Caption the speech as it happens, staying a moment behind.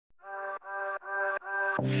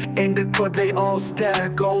In the club they all stare,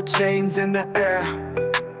 gold chains in the air.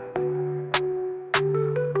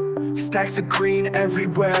 Stacks of green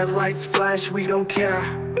everywhere, lights flash, we don't care.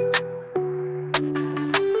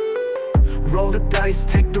 Roll the dice,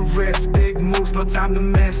 take the risk, big moves, no time to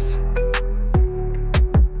miss.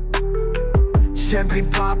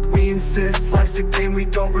 Champagne pop, we insist, life's a game we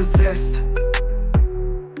don't resist.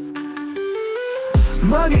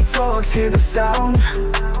 Money talks, hear the sound,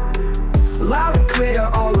 loud and clear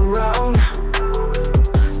all around.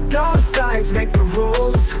 Dollar signs make the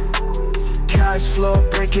rules, cash flow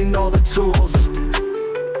breaking all the tools.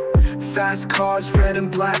 Fast cars, red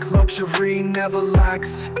and black, luxury never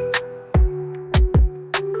lacks.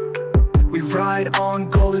 We ride on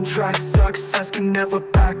golden tracks, success can never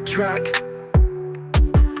backtrack.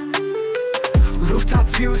 Rooftop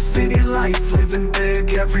view, city lights, living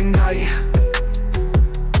big every night.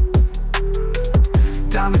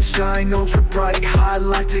 Diamond shine, ultra bright, high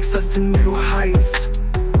life takes us to new heights.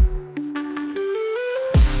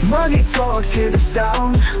 Money talks, hear the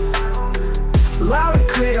sound, loud and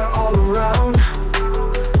clear all around.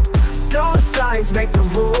 Dollar signs make the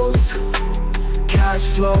rules, cash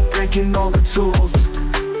flow breaking all the tools.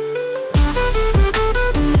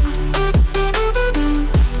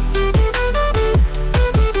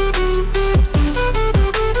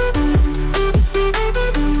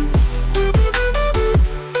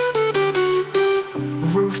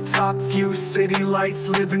 Rooftop view, city lights,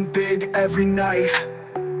 living big every night.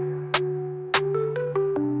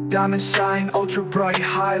 Diamond shine, ultra bright,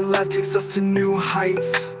 high life takes us to new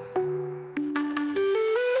heights.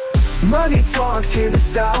 Money talks, hear the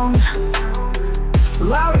sound,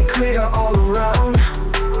 loud and clear all around.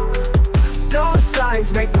 Dollar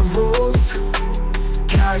signs make the rules,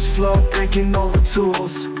 cash flow breaking all the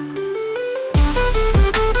tools.